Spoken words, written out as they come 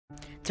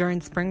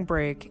During spring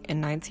break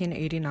in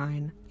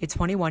 1989, a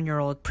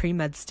 21-year-old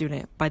pre-med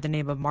student by the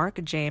name of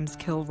Mark James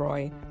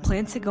Kilroy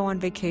planned to go on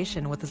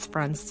vacation with his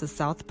friends to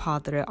South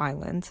Padre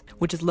Island,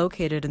 which is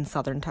located in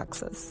southern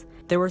Texas.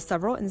 There were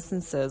several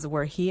instances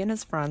where he and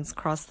his friends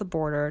crossed the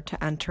border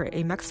to enter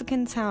a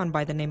Mexican town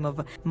by the name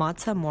of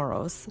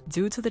Matamoros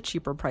due to the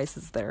cheaper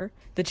prices there.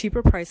 The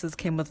cheaper prices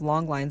came with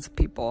long lines of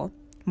people.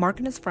 Mark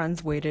and his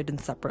friends waited in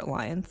separate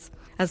lines.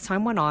 As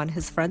time went on,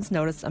 his friends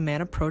noticed a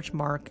man approach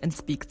Mark and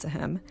speak to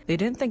him. They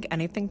didn't think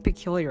anything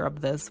peculiar of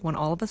this when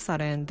all of a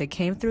sudden they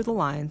came through the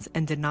lines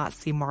and did not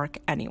see Mark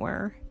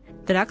anywhere.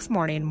 The next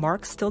morning,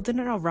 Mark still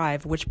didn't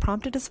arrive, which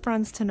prompted his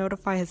friends to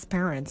notify his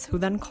parents, who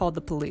then called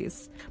the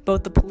police.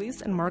 Both the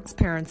police and Mark's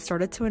parents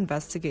started to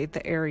investigate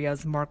the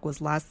areas Mark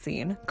was last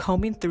seen,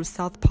 combing through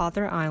South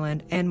Padre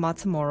Island and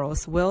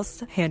Matamoros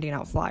whilst handing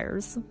out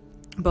flyers.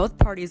 Both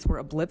parties were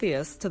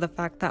oblivious to the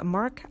fact that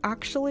Mark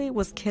actually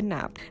was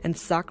kidnapped and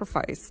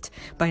sacrificed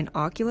by an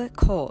occult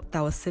cult that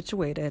was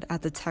situated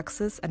at the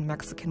Texas and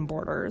Mexican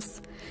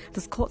borders.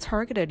 This cult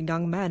targeted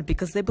young men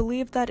because they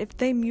believed that if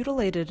they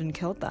mutilated and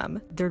killed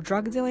them, their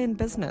drug dealing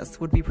business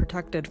would be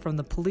protected from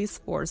the police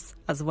force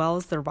as well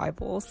as their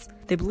rivals.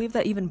 They believed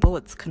that even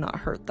bullets could not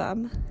hurt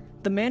them.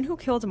 The man who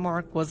killed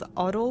Mark was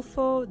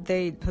Adolfo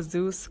de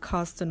Jesus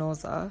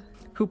Castanoza,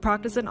 who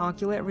practiced an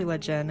occult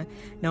religion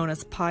known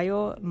as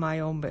Palo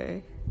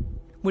Mayombe,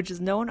 which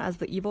is known as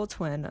the evil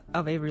twin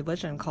of a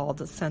religion called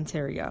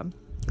Santeria.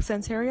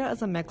 Santeria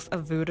is a mix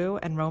of voodoo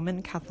and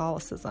Roman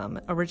Catholicism,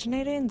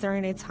 originating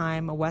during a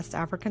time West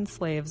African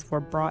slaves were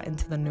brought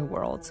into the New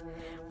World.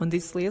 When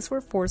these slaves were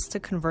forced to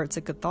convert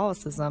to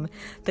Catholicism,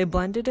 they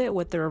blended it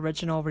with their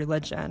original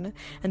religion,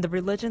 and the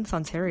religion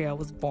Santeria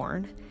was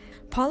born.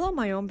 Palo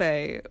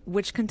Mayombe,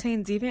 which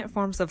contains deviant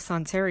forms of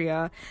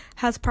Santeria,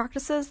 has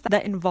practices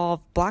that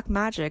involve black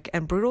magic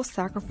and brutal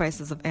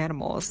sacrifices of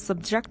animals,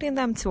 subjecting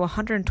them to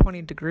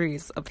 120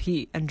 degrees of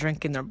heat and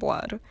drinking their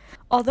blood.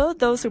 Although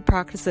those who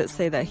practice it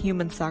say that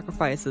human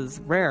sacrifice is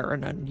rare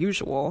and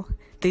unusual,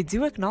 they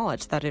do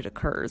acknowledge that it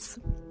occurs.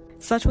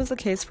 Such was the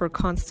case for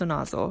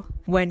Constanazo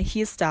when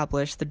he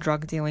established the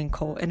drug-dealing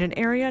cult in an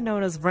area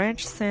known as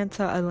Ranch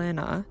Santa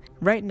Elena,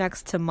 right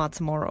next to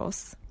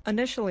Matamoros.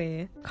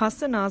 Initially,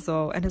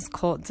 Castanazo and his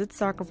cult did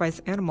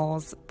sacrifice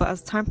animals, but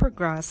as time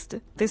progressed,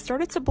 they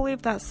started to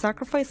believe that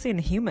sacrificing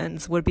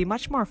humans would be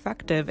much more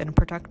effective in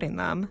protecting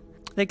them.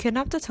 They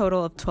kidnapped a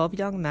total of 12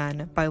 young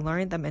men by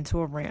luring them into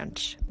a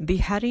ranch,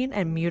 beheading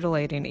and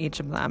mutilating each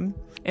of them.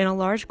 In a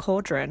large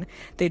cauldron,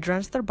 they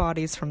drenched their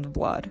bodies from the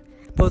blood.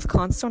 Both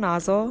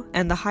Constanazo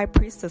and the high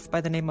priestess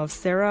by the name of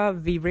Sarah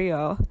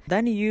Virio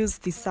then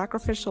used the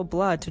sacrificial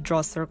blood to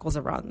draw circles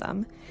around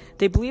them.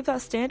 They believed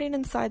that standing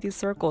inside these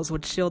circles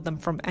would shield them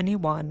from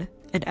anyone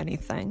and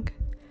anything.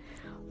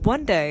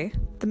 One day,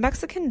 the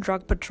Mexican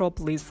Drug Patrol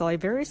police saw a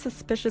very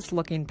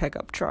suspicious-looking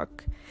pickup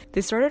truck.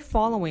 They started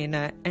following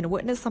it and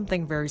witnessed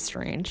something very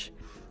strange.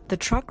 The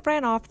truck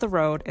ran off the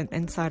road and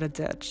inside a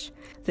ditch.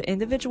 The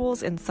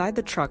individuals inside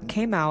the truck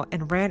came out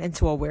and ran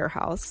into a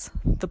warehouse.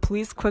 The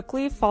police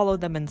quickly followed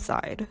them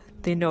inside.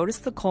 They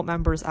noticed the cult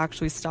members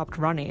actually stopped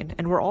running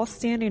and were all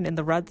standing in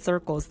the red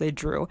circles they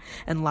drew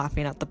and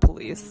laughing at the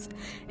police.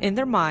 In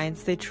their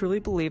minds, they truly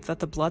believed that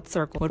the blood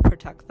circle would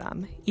protect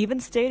them, even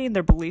stating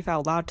their belief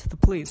out loud to the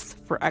police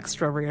for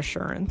extra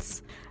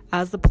reassurance.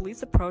 As the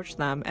police approached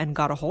them and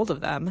got a hold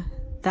of them,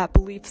 that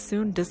belief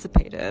soon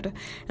dissipated,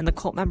 and the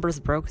cult members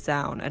broke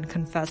down and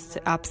confessed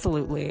to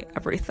absolutely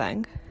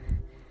everything.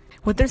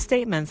 With their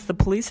statements, the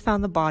police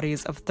found the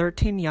bodies of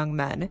 13 young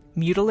men,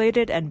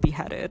 mutilated and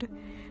beheaded.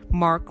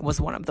 Mark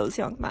was one of those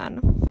young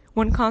men.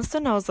 When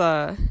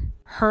Constanoza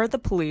heard the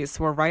police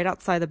were right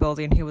outside the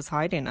building he was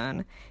hiding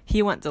in,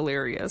 he went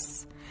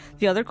delirious.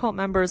 The other cult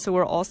members who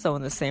were also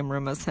in the same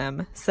room as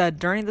him said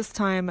during this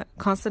time,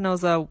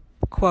 Constanoza,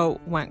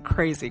 quote, went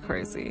crazy,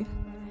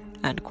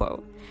 end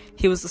quote.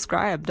 He was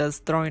described as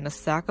throwing a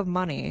sack of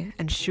money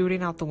and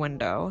shooting out the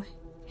window.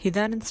 He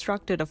then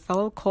instructed a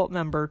fellow cult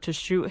member to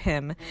shoot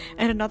him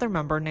and another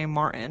member named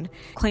Martin,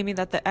 claiming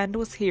that the end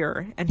was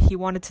here and he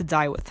wanted to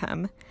die with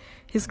him.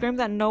 He screamed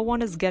that no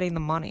one is getting the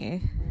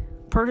money.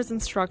 Per his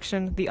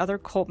instruction, the other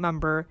cult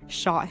member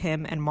shot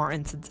him and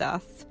Martin to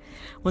death.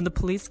 When the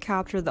police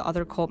captured the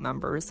other cult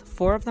members,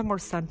 4 of them were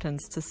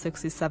sentenced to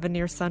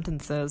 67-year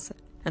sentences,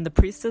 and the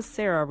priestess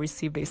Sarah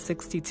received a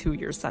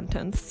 62-year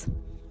sentence.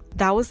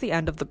 That was the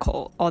end of the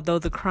cult, although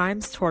the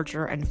crimes,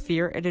 torture, and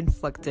fear it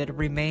inflicted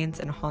remains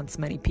and haunts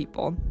many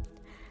people.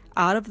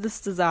 Out of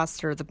this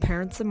disaster, the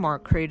parents of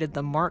Mark created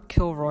the Mark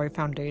Kilroy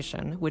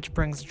Foundation, which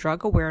brings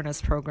drug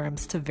awareness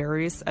programs to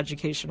various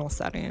educational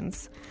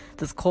settings.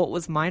 This cult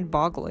was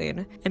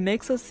mind-boggling. It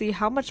makes us see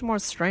how much more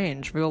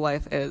strange real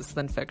life is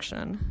than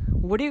fiction.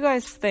 What do you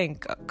guys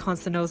think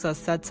Constanoza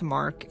said to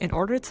Mark in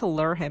order to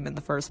lure him in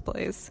the first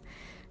place?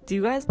 Do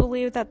you guys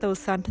believe that those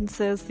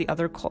sentences the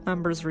other cult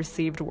members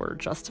received were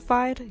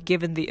justified,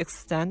 given the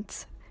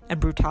extent and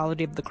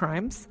brutality of the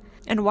crimes?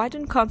 And why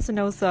didn't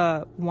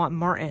Constanoza want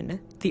Martin,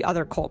 the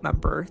other cult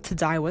member, to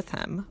die with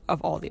him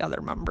of all the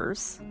other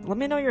members? Let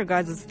me know your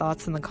guys'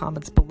 thoughts in the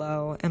comments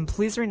below, and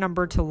please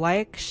remember to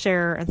like,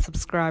 share, and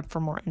subscribe for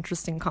more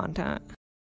interesting content.